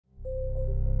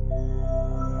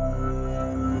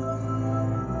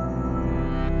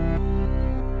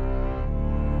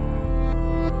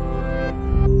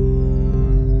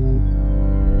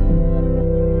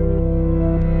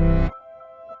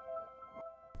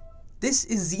This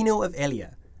is Zeno of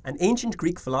Elea, an ancient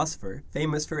Greek philosopher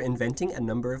famous for inventing a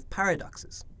number of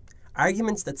paradoxes,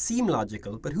 arguments that seem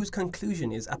logical but whose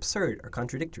conclusion is absurd or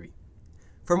contradictory.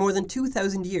 For more than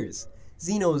 2,000 years,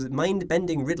 Zeno's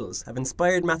mind-bending riddles have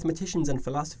inspired mathematicians and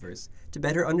philosophers to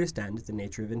better understand the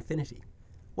nature of infinity.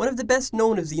 One of the best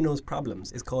known of Zeno's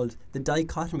problems is called the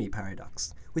Dichotomy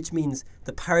paradox, which means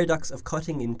the paradox of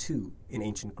cutting in two in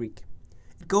ancient Greek.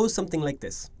 It goes something like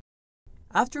this.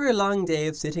 After a long day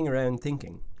of sitting around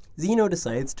thinking, Zeno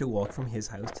decides to walk from his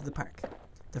house to the park.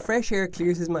 The fresh air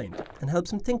clears his mind and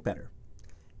helps him think better.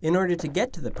 In order to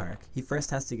get to the park, he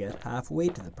first has to get halfway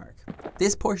to the park.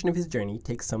 This portion of his journey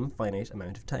takes some finite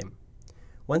amount of time.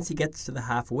 Once he gets to the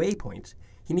halfway point,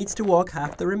 he needs to walk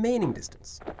half the remaining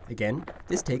distance. Again,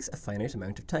 this takes a finite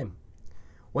amount of time.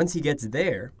 Once he gets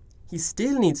there, he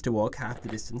still needs to walk half the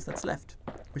distance that's left,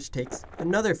 which takes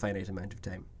another finite amount of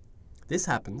time. This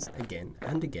happens again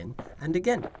and again and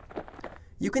again.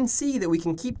 You can see that we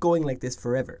can keep going like this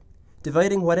forever,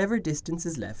 dividing whatever distance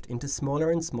is left into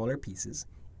smaller and smaller pieces,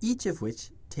 each of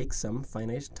which takes some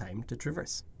finite time to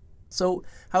traverse. So,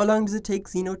 how long does it take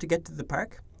Zeno to get to the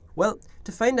park? Well,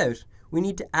 to find out, we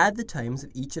need to add the times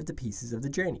of each of the pieces of the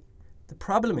journey. The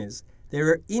problem is, there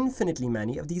are infinitely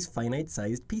many of these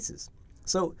finite-sized pieces.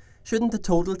 So, shouldn't the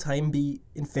total time be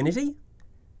infinity?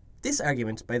 This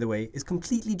argument, by the way, is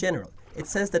completely general. It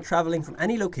says that travelling from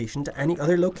any location to any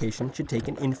other location should take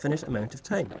an infinite amount of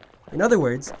time. In other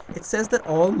words, it says that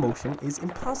all motion is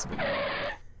impossible.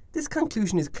 This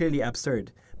conclusion is clearly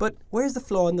absurd, but where's the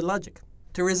flaw in the logic?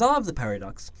 To resolve the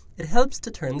paradox, it helps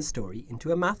to turn the story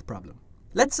into a math problem.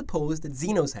 Let's suppose that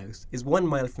Zeno's house is 1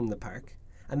 mile from the park,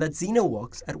 and that Zeno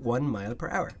walks at 1 mile per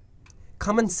hour.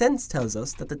 Common sense tells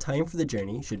us that the time for the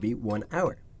journey should be 1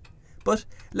 hour. But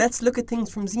let's look at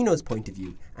things from Zeno's point of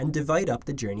view and divide up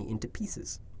the journey into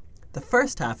pieces. The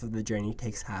first half of the journey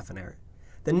takes half an hour.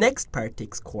 The next part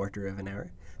takes quarter of an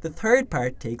hour. The third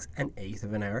part takes an eighth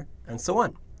of an hour, and so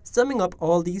on. Summing up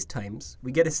all these times,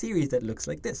 we get a series that looks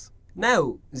like this.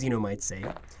 Now, Zeno might say,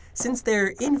 since there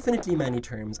are infinitely many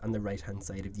terms on the right-hand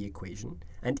side of the equation,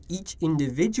 and each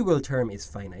individual term is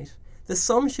finite, the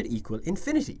sum should equal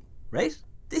infinity, right?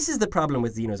 This is the problem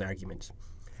with Zeno's argument.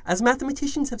 As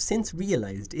mathematicians have since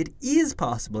realized, it is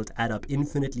possible to add up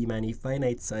infinitely many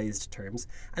finite-sized terms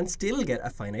and still get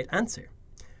a finite answer.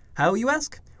 How, you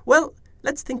ask? Well,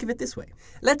 let's think of it this way.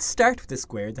 Let's start with a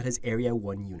square that has area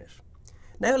 1 unit.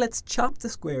 Now let's chop the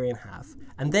square in half,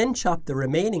 and then chop the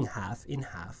remaining half in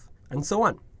half, and so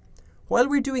on. While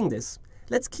we're doing this,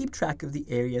 let's keep track of the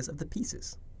areas of the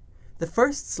pieces. The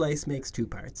first slice makes 2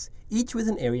 parts, each with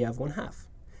an area of 1/2.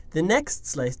 The next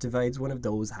slice divides one of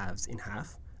those halves in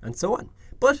half, and so on.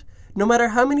 But no matter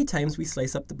how many times we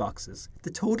slice up the boxes, the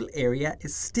total area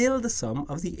is still the sum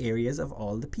of the areas of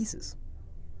all the pieces.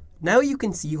 Now you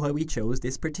can see why we chose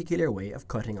this particular way of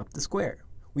cutting up the square.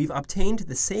 We've obtained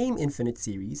the same infinite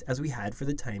series as we had for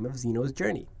the time of Zeno's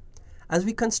journey. As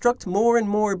we construct more and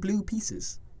more blue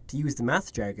pieces, to use the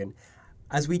math jargon,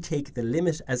 as we take the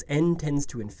limit as n tends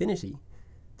to infinity,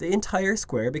 the entire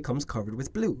square becomes covered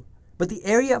with blue. But the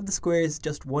area of the square is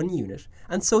just 1 unit,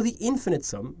 and so the infinite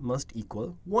sum must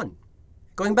equal 1.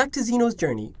 Going back to Zeno's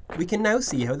journey, we can now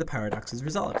see how the paradox is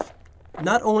resolved.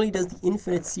 Not only does the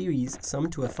infinite series sum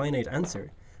to a finite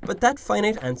answer, but that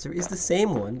finite answer is the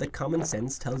same one that common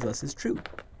sense tells us is true.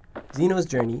 Zeno's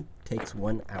journey takes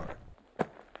 1 hour.